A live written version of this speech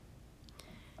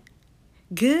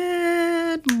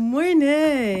Good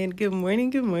morning. Good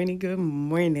morning. Good morning. Good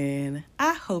morning.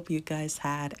 I hope you guys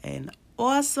had an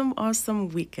awesome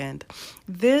weekend.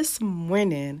 This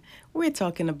morning, we're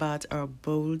talking about our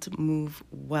Bold Move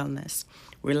Wellness.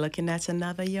 We're looking at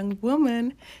another young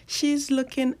woman. She's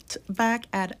looking back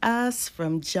at us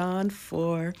from John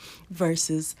 4,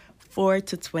 verses 4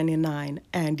 to 29.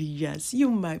 And yes,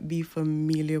 you might be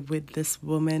familiar with this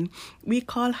woman. We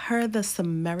call her the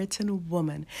Samaritan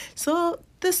woman. So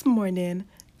this morning,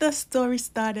 the story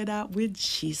started out with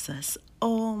Jesus.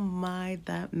 Oh my,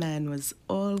 that man was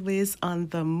always on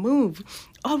the move,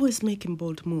 always making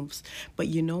bold moves. But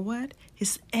you know what?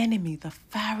 His enemy, the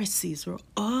Pharisees, were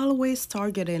always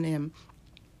targeting him.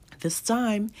 This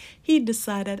time, he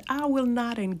decided, I will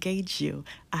not engage you.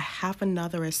 I have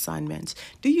another assignment.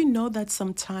 Do you know that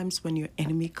sometimes when your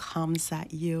enemy comes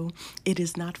at you, it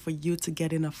is not for you to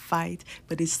get in a fight,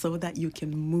 but it's so that you can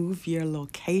move your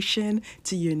location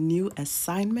to your new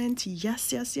assignment?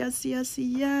 Yes.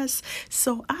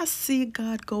 So I see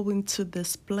God going to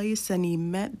this place, and he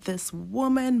met this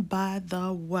woman by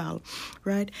the well,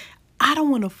 right? I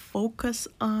don't want to focus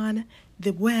on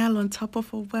the well on top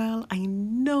of a well. I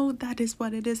know that is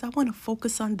what it is. I want to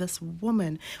focus on this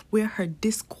woman where her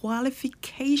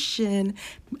disqualification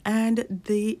and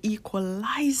the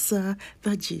equalizer,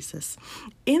 the Jesus.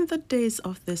 In the days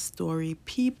of this story,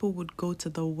 people would go to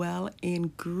the well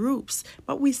in groups,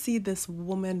 but we see this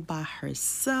woman by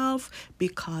herself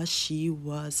because she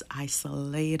was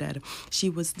isolated. She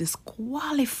was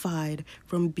disqualified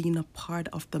from being a part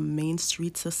of the main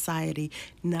street society.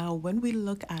 Now, when we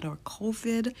look at our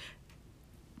COVID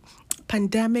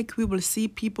pandemic, we will see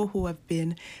people who have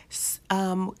been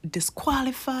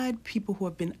disqualified, people who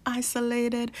have been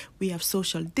isolated. We have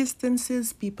social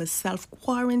distances, people self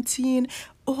quarantine,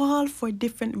 all for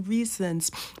different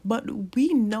reasons. But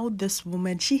we know this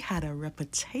woman, she had a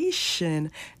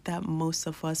reputation that most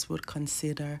of us would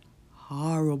consider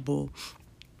horrible.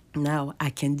 Now,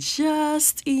 I can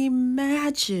just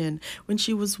imagine when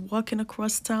she was walking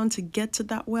across town to get to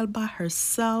that well by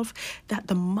herself, that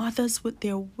the mothers with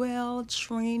their well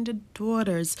trained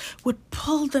daughters would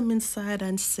pull them inside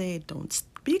and say, Don't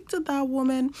speak to that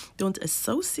woman, don't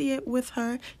associate with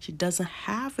her. She doesn't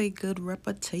have a good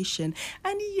reputation.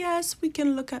 And yes, we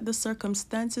can look at the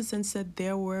circumstances and say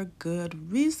there were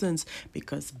good reasons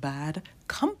because bad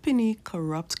company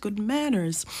corrupts good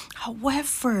manners.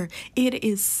 However, it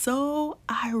is so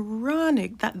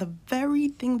ironic that the very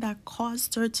thing that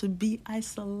caused her to be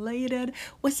isolated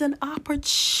was an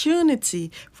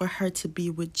opportunity for her to be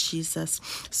with Jesus.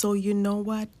 So, you know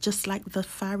what? Just like the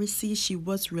Pharisees, she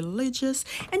was religious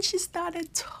and she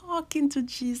started talking to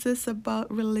Jesus about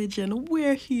religion,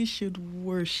 where he should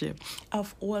worship,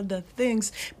 of all the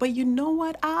things. But you know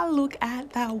what? I look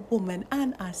at that woman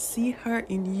and I see her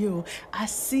in you. I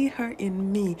see her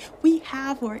in me. We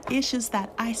have our issues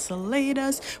that isolate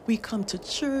us. We come to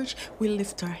church, we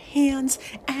lift our hands,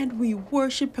 and we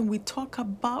worship and we talk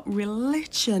about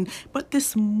religion. But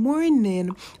this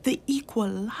morning, the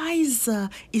equalizer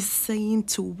is saying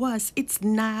to us, it's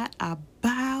not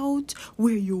about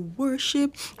where you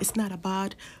worship, it's not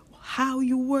about how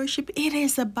you worship, it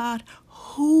is about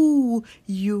who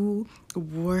you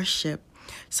worship.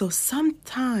 So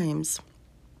sometimes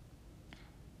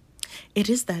it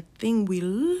is that thing we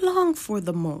long for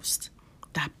the most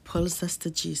that pulls us to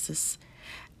Jesus.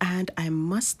 And I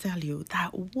must tell you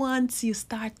that once you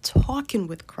start talking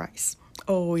with Christ,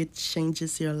 oh, it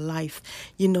changes your life.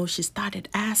 You know, she started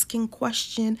asking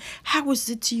questions. How is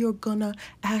it you're gonna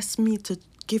ask me to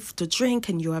give to drink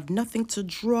and you have nothing to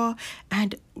draw?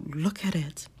 And look at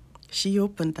it. She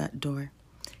opened that door.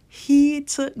 He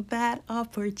took that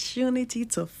opportunity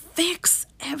to fix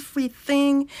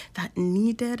everything that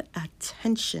needed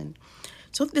attention.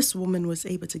 So this woman was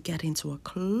able to get into a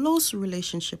close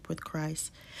relationship with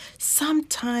Christ.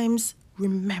 Sometimes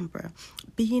remember,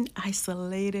 being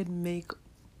isolated make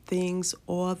things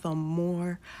all the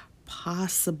more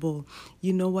possible.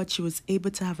 You know what? She was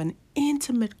able to have an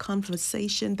intimate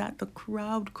conversation that the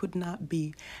crowd could not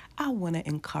be. I want to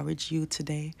encourage you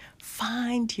today.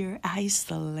 Find your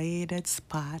isolated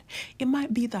spot. It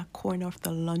might be that corner of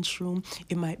the lunchroom.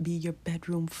 It might be your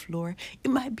bedroom floor.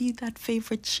 It might be that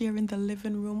favorite chair in the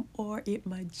living room, or it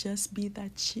might just be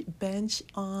that bench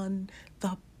on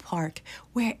the park.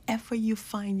 Wherever you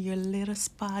find your little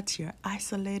spot, your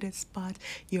isolated spot,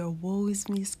 your woe is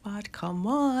me spot, come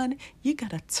on, you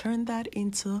gotta turn that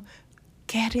into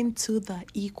get into the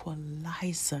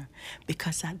equalizer,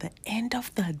 because at the end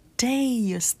of the day,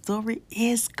 your story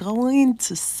is going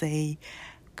to say,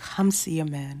 come see a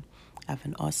man. Have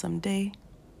an awesome day.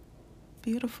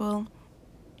 Beautiful.